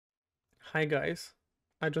Hi guys,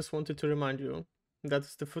 I just wanted to remind you that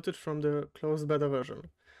it's the footage from the closed beta version,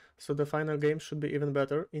 so the final game should be even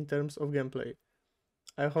better in terms of gameplay.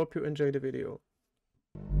 I hope you enjoy the video.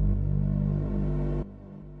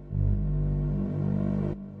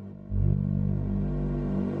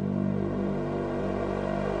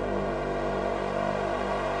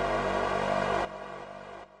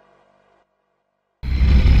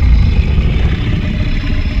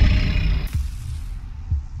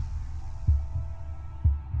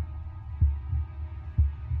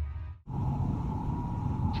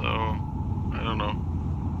 So, I don't know.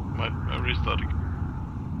 Might restart again.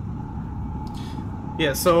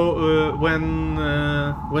 Yeah, so when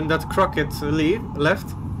that Crockett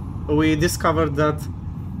left, we discovered that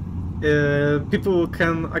people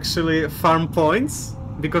can actually farm points,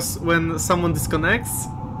 because when someone disconnects,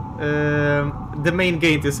 the main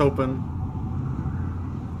gate is open.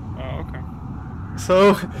 Oh, okay.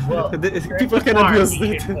 So Well, people can abuse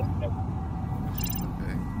it. Okay.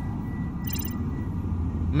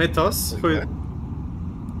 Mythos, Okay.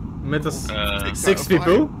 Mythos, Uh, 6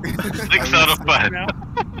 people. 6 out of 5. Now?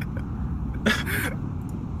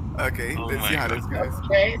 Okay, Oh let's my see how this God. goes.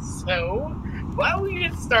 Okay, so why don't we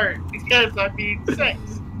just start? Because I mean, 6.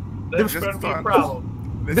 That's Just going to be a start.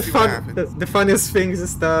 problem. Let's see what happens. The funniest thing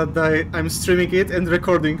is that I'm streaming it and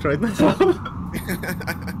recording right now.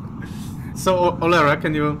 So Olera,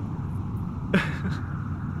 can you?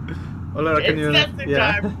 Olera, can It's you? testing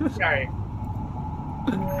Yeah. time. Sorry.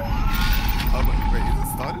 Oh, wait, is it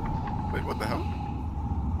started? Wait, what the hell?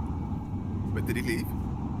 Wait, did he leave?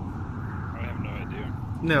 I have no idea.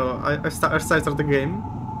 No, I started the game.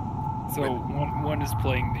 So one is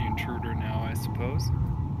playing the intruder now, I suppose.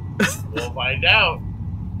 We'll find out.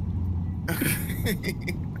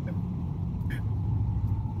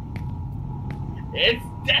 It's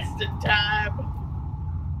testing time.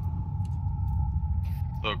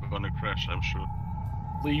 So gonna crash, I'm sure.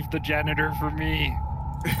 Leave the janitor for me.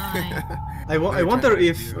 I wonder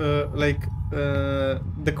if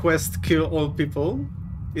the quest kill all people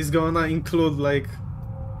is gonna include like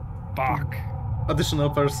Fuck. additional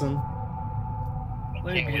person.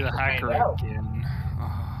 Let me Can't be wait the to find hacker out. again.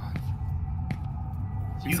 Oh,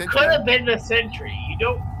 You Sentry could have then. been the sentry. You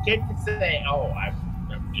don't get to say, "Oh, I'm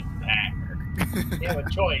just a hacker." You have a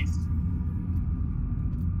choice.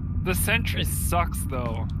 the sentry sucks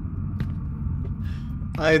though.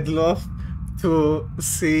 I'd love to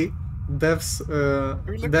see devs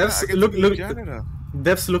Janitor.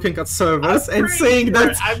 devs looking at servers I'm and pretty saying sure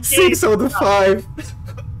that I'm 6 out of 5.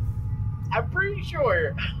 I'm pretty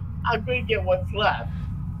sure I'm going to get what's left,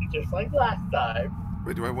 just like last time.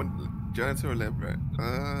 Wait, do I want janitor or lab rat?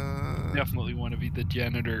 Definitely want to be the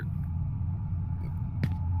janitor.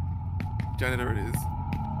 Janitor it is.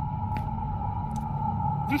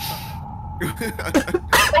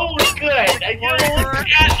 Oh, good. I got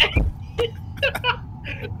it.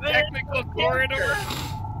 Technical corridor.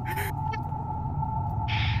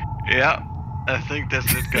 Yeah, I think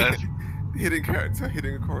that's it, guys. Hitting character,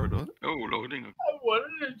 hitting a corridor. Oh, loading. I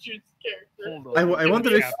wanted to choose character. Hold on. I wonder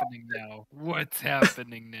What's if- happening now? What's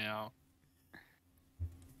happening now?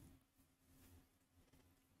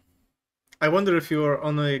 I wonder if you are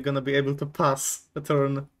only gonna be able to pass a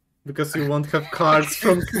turn because you won't have cards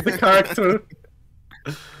from the character.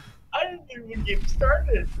 I didn't even get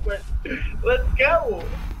started, but let's go.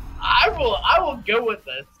 I will go with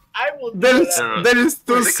this. I will do There that. is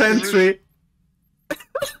 2 sentry.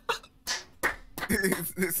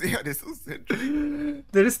 See how this is sentry.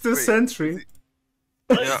 There is 2 Wait, sentry.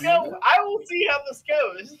 Let's Yeah. go. I will see how this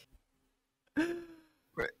goes.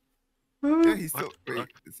 Yeah, he's still. What the Wait, fuck?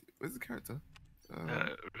 where's the character?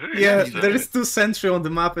 Really Yeah, nice, there is 2 sentry on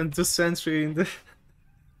the map and 2 sentry in the.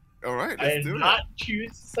 All right, I let's did do not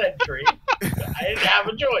choose Sentry. I didn't have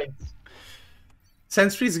a choice.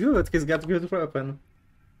 Sentry's good. He's got good weapon.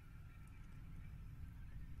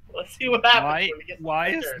 Let's see what happens. Why? when we get to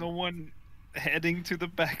Why my is turn. no one heading to the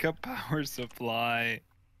backup power supply?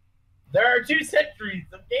 There are 2 sentries.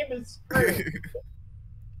 The game is screwed.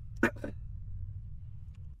 it.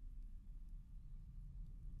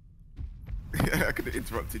 I could have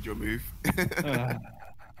interrupted your move.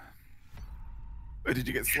 Or did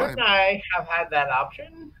you get Shouldn't slimed? I have had that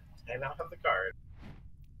option? I now have the card.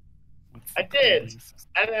 What's I the did. coolest?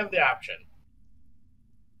 I didn't have the option.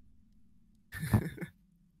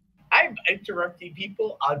 I'm interrupting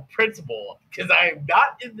people on principle because I am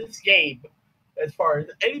not in this game as far as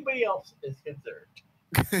anybody else is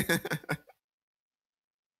concerned.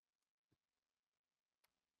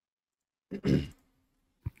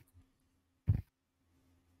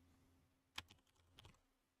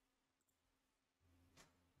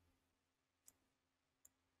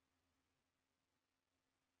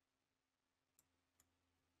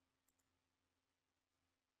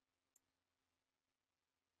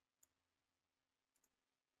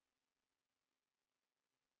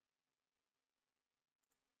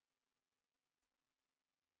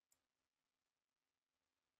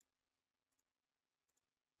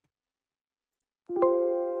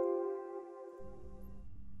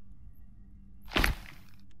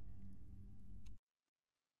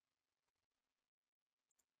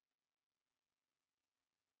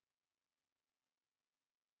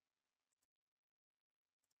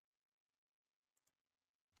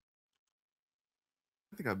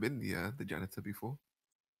 I think I've been the janitor before.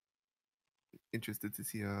 Interested to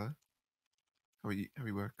see how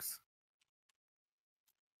he works.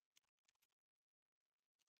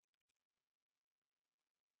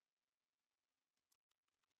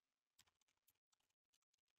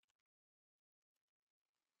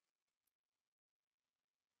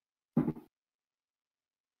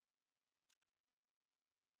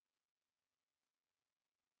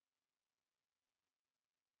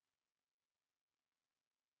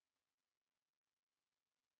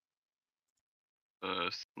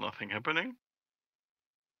 Is nothing happening?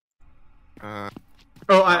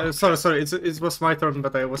 Oh, sorry. It was my turn,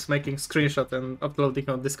 but I was making screenshot and uploading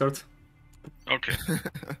on Discord. Okay.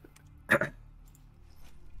 I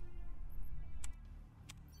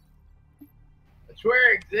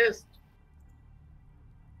swear I exist.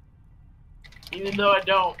 Even though I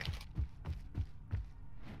don't.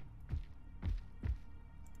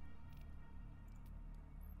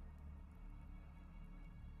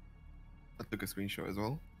 I took a screenshot as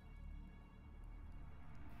well.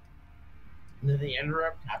 Did the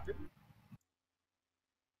interrupt happen?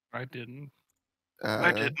 I didn't.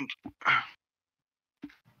 I didn't.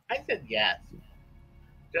 I said yes.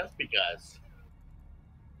 Just because.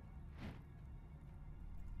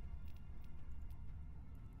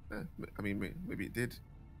 I mean, maybe it did.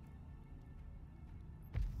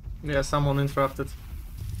 Yeah, someone interrupted.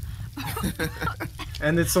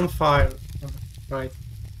 And it's on fire. Right.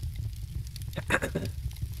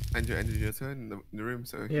 And your turn in the room,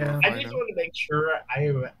 so Yeah. I just want to make sure I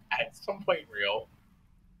am at some point real.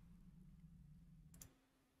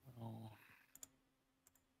 Oh.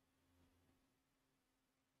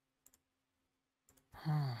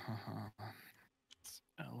 It's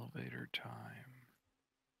elevator time.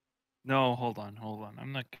 No, hold on.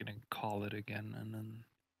 I'm not gonna call it again, and then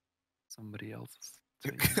somebody else is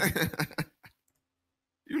saying,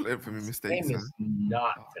 You learn from your mistakes, Game huh? is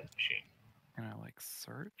not finishing. can I like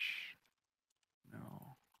search?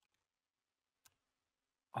 No.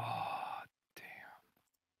 Oh, damn.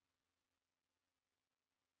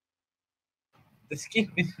 This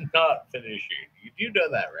game is not finishing. You do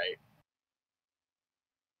know that, right?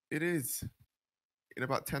 It is. In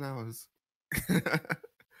about 10 hours.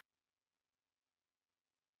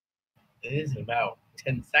 It is in about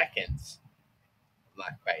 10 seconds.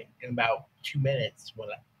 Not quite. In about 2 minutes when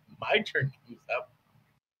my turn comes up.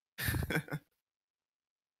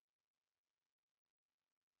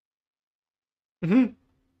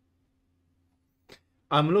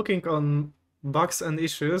 I'm looking on bugs and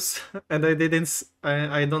issues, and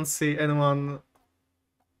I don't see anyone.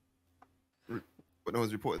 But no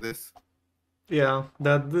one's reported this. Yeah,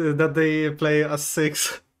 that they play as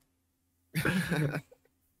 6.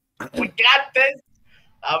 We got this.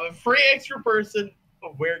 I'm a free extra person.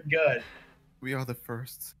 We're good. We are the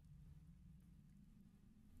first.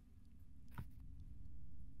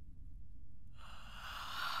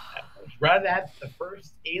 Run at the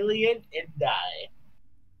first alien and die.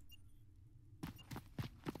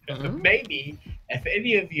 Maybe if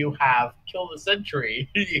any of you have killed a sentry,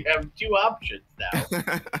 you have 2 options now.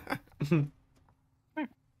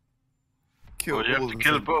 Well, you have to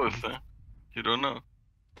kill both, huh? You don't know.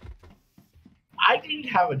 I didn't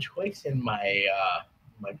have a choice in my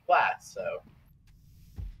my class, so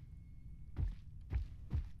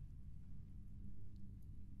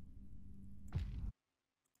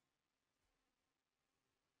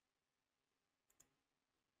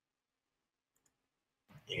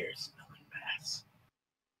here's nothing pass.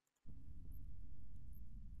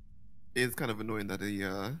 It's kind of annoying that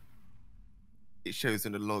it shows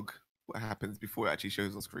in the log what happens before it actually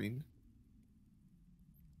shows on screen.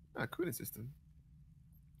 Cooling system.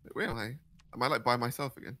 Where am I? Am I like by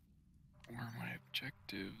myself again? Where are my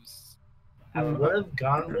objectives? I would have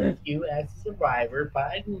gone with you as a survivor,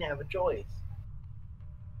 but I didn't have a choice.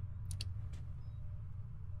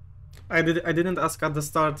 I didn't ask at the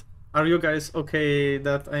start. Are you guys okay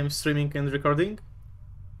that I'm streaming and recording?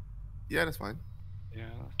 Yeah, that's fine. Yeah.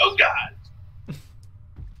 Oh God!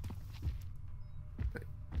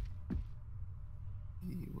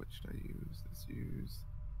 What should I use? Let's use.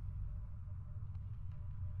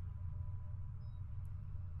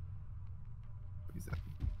 What is that?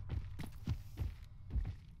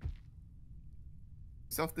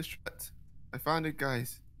 Self-destruct. I found it,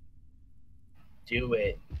 guys. Do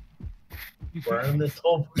it. Burn this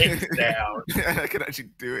whole place down. I can actually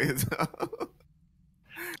do it as well.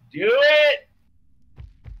 Do it!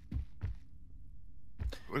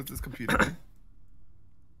 What is this computer do?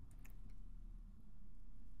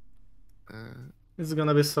 It's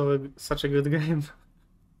gonna be such a good game.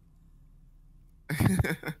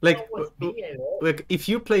 Like, Not with me, I know. like if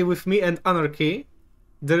you play with me and Anarchy,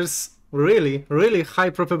 there's really, really high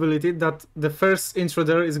probability that the first intro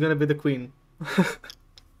there is gonna be the queen.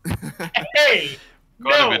 Hey!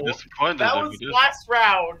 Gotta be No! disappointed That if was it is. last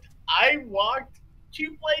round. I walked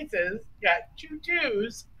 2 places, got 2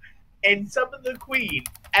 twos, and summoned the queen.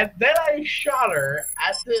 And then I shot her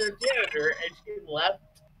at the janitor, and she left.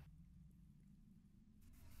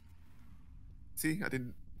 See, I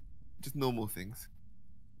didn't. Just normal things.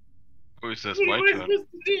 Oh, it says What my am I turn.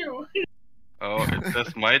 supposed to do? Oh, it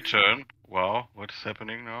says my turn. Wow, what's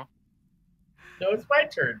happening now? No, it's my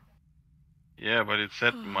turn. Yeah, but it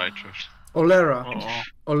said my turn. Olera. Uh-oh.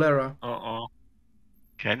 Olera. Uh-oh.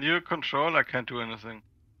 Can you control? I can't do anything.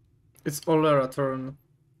 It's Olera turn.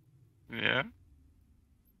 Yeah.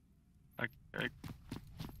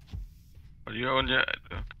 But you only.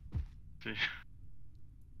 See.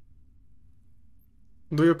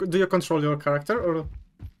 Do you control your character or?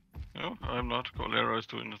 No, I'm not. Colero is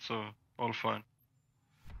doing it, so all fine.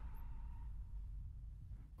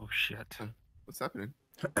 Oh shit. What's happening?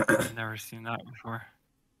 I've never seen that before.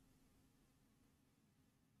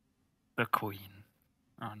 The queen.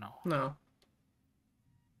 Oh no. No.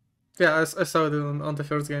 Yeah, I saw it on the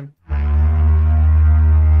first game.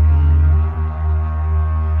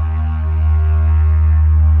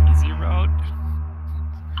 Easy road.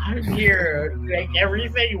 I'm here to make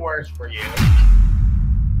everything worse for you. I'm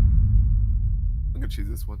gonna choose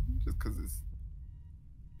this one just because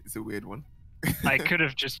it's a weird one. I could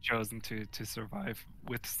have just chosen to survive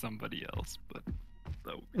with somebody else, but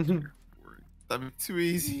that would be Mhm. boring. That'd be too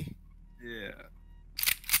easy. Yeah.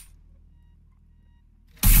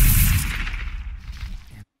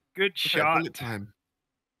 Good Okay, shot. bullet time.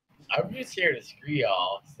 I'm just here to screw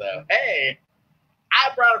y'all. So, hey,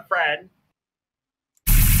 I brought a friend.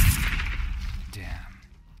 Damn.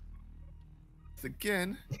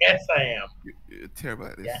 Again, Yes, I am. you're terrible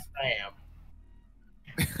at this. Yes, I am.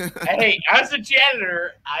 Hey, as a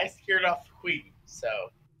janitor, I scared off the queen.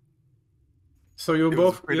 So, So you It was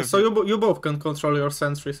both, afraid of so you. you both can control your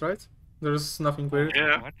sentries, right? There's nothing weird.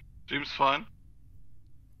 Yeah. What? Seems fine.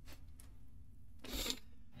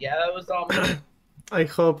 yeah, that was all me. I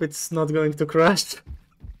hope it's not going to crash.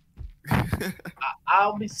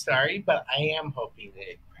 I'll be sorry, but I am hoping that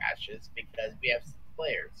it crashes because we have 6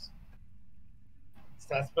 players. It's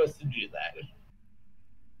not supposed to do that.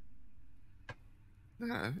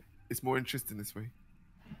 Nah, it's more interesting this way.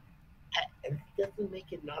 It doesn't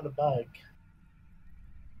make it not a bug.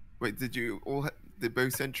 Wait, did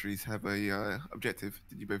both sentries have a objective?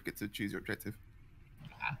 Did you both get to choose your objective?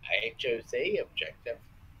 I chose a objective.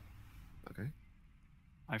 Okay.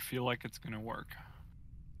 I feel like it's gonna work.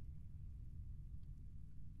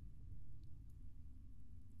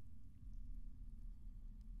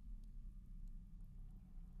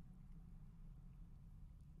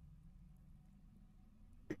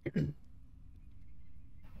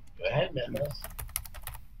 Go ahead, Nemesis.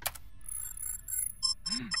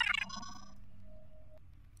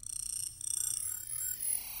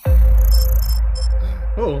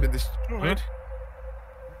 Oh, Been destroyed.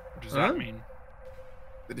 What does Huh? that mean?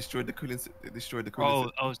 They destroyed the cooling. They destroyed the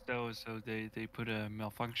cooling. So they put a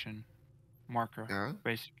malfunction marker, Yeah.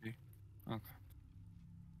 basically. Okay.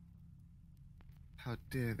 How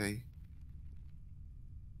dare they?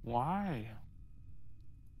 Why?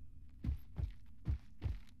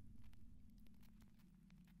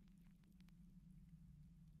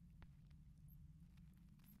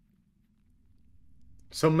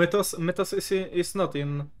 so Mythos is not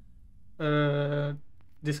in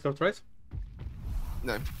Discord, right?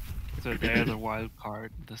 No. So they're the wild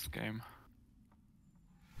card in this game.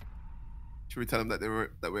 Should we tell them that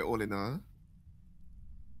we're all in our?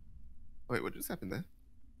 Wait, what just happened there?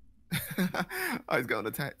 I was getting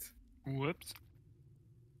attacked. Whoops.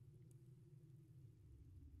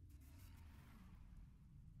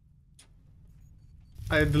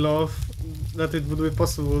 I'd love that it would be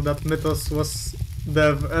possible that Mythos was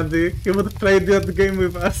dev and he would play that game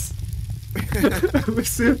with us. With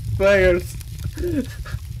 6 players.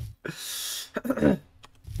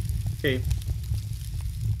 Okay.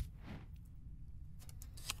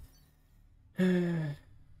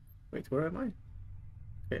 Wait, where am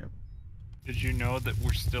I? Okay. Did you know that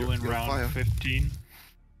we're still You're- in you're round fire. 15?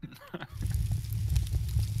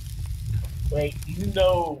 Wait, you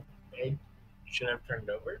know it should have turned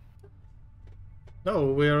over?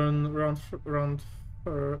 No, we're on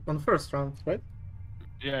on first round, right?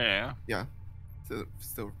 Yeah. Yeah. So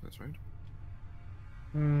still first round.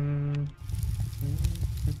 Mm.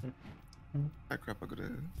 Ah crap! I gotta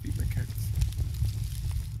feed my cats.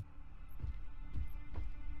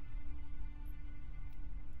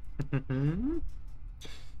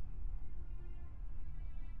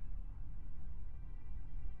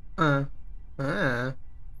 uh, ah,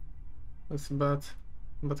 that's a bad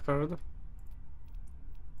card.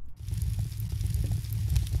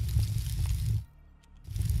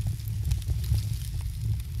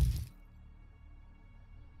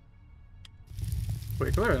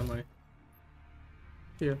 Wait, where am I?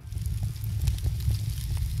 Here.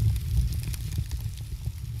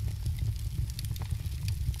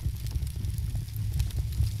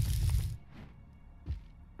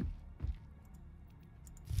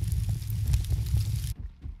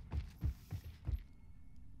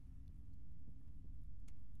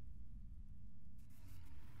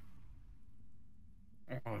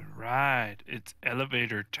 All right, it's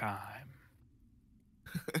elevator time.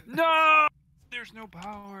 No, there's no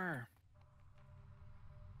power.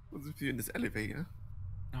 What's with you in this elevator?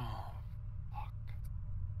 No.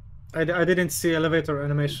 Fuck. I didn't see elevator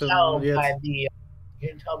animation yet. You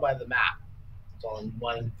can tell by the map. It's only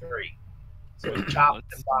 1 and 3. So top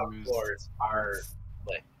Let's and bottom use floors are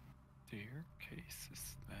lit.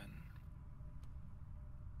 staircases then.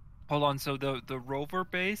 Hold on. So the rover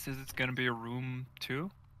base is it's gonna be a room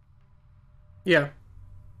 2? Yeah.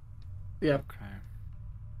 Yeah. Okay.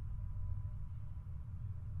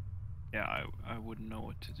 Yeah, I wouldn't know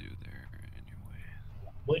what to do there anyway.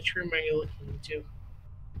 Which room are you looking into?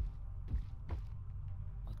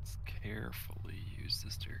 Let's carefully use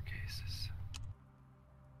the staircases.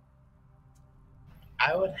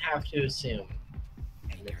 I would have to assume,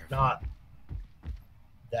 and if not,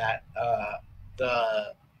 that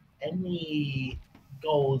the any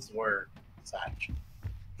goals or such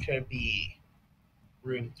should be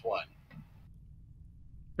rooms 1.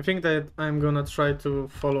 I think that I'm gonna try to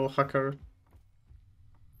follow Hacker.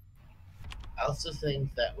 I also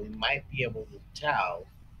think that we might be able to tell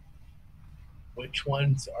which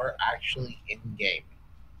ones are actually in game.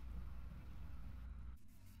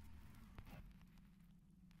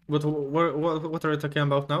 What are you talking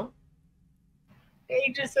about now?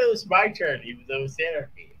 Hey, just said it was my turn, even though it's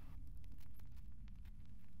anarchy.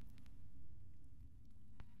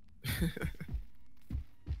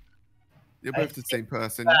 You're I both the same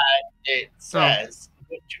person. It says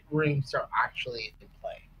which rooms are actually in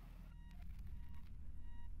play.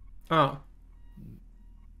 Oh.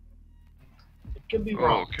 It could be Oh,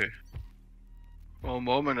 wrong. okay. For a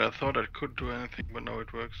moment I thought I could do anything, but now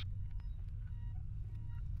it works.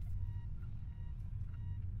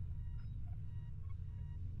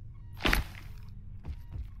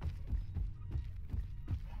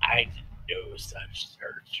 I did no such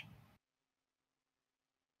search.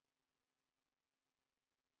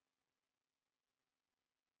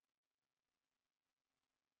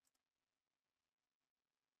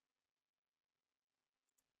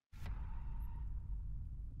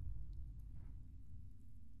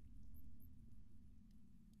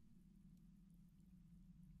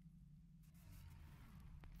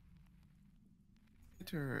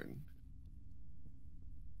 Turn.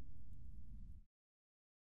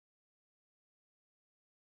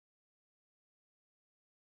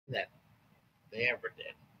 That they ever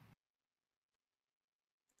did.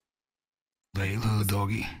 Lay low,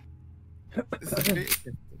 doggy. This is great.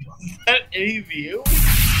 Is that any view?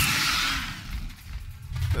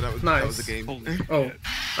 So that was Nice. the game. Holy Oh, shit.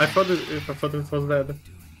 I thought it was dead.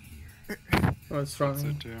 Oh, it's That's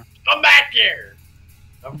running. it, yeah. Come back here!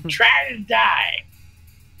 I'm trying to die.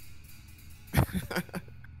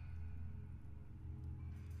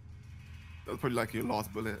 That was probably like your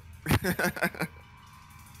last bullet. I'm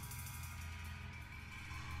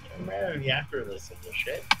ready after this little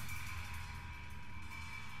shit.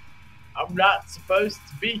 I'm not supposed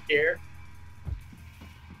to be here.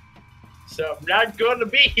 So I'm not going to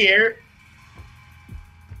be here.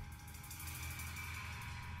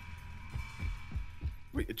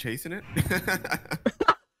 Wait, you're chasing it?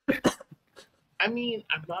 I mean,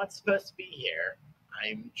 I'm not supposed to be here.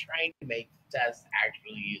 I'm trying to make the test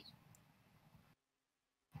actually useful.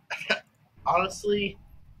 Honestly,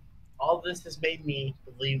 all this has made me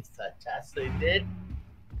believe that tests they did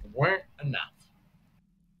weren't enough.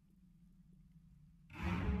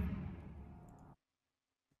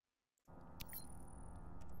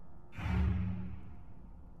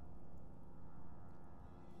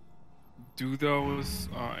 Do those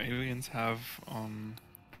aliens have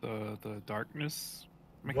the darkness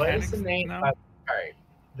What mechanics is the name? now? Alright.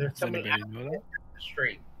 There's Does somebody anybody asking know about the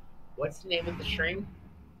stream. What's the name of the stream?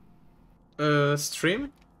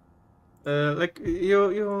 Stream? Like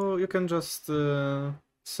you can just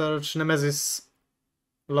search Nemesis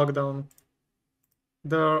Lockdown.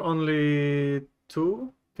 There are only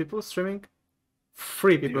 2 people streaming.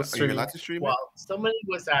 3 people Are you streaming. allowed to stream it? Well, somebody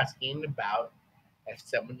was asking about if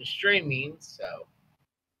someone is streaming, so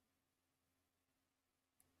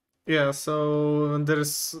Yeah, so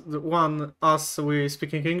there's one us we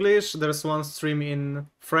speaking English. There's one stream in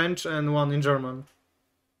French and one in German.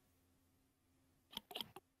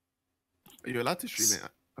 Are you allowed to stream it?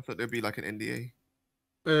 I thought there'd be like an NDA.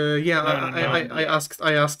 Yeah, No,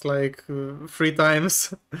 I asked like 3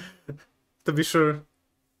 times to be sure.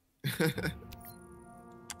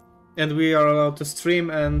 And we are allowed to stream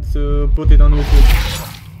and to put it on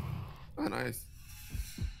YouTube. Oh, nice.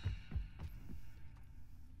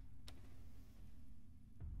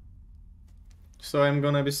 So I'm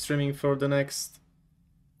gonna be streaming for the next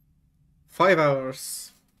 5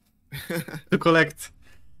 hours to collect.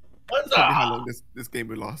 what's Probably how up? long this game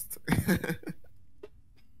will last.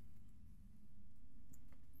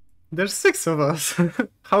 There's 6 of us.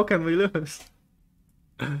 How can we lose?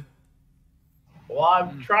 Well,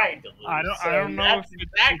 I'm trying to lose. I so don't know that's if it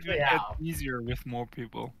exactly gets how. easier with more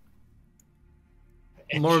people.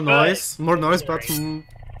 It More should. noise, but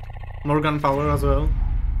more gunpowder as well.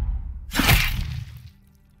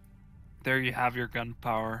 There you have your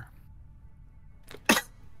gunpowder.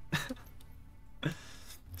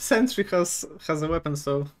 Sentry has a weapon,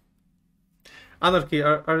 so Anarchy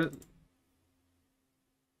are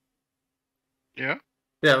Yeah?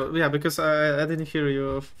 yeah, because I didn't hear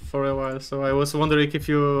you for a while, so I was wondering if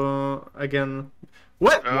you again.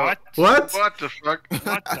 What? What? What? What the fuck?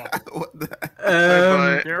 What the? What the?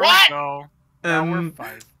 Bye-bye. There What? we go. Now we're Um,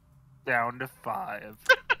 5. Down to 5.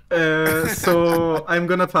 So I'm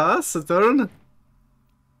gonna pass a turn.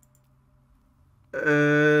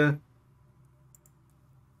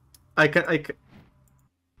 I can.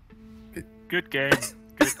 Good game.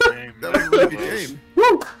 Good game. That was a really good game.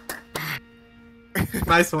 Woo!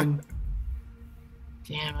 Nice one.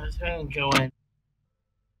 Damn, I was going to go in.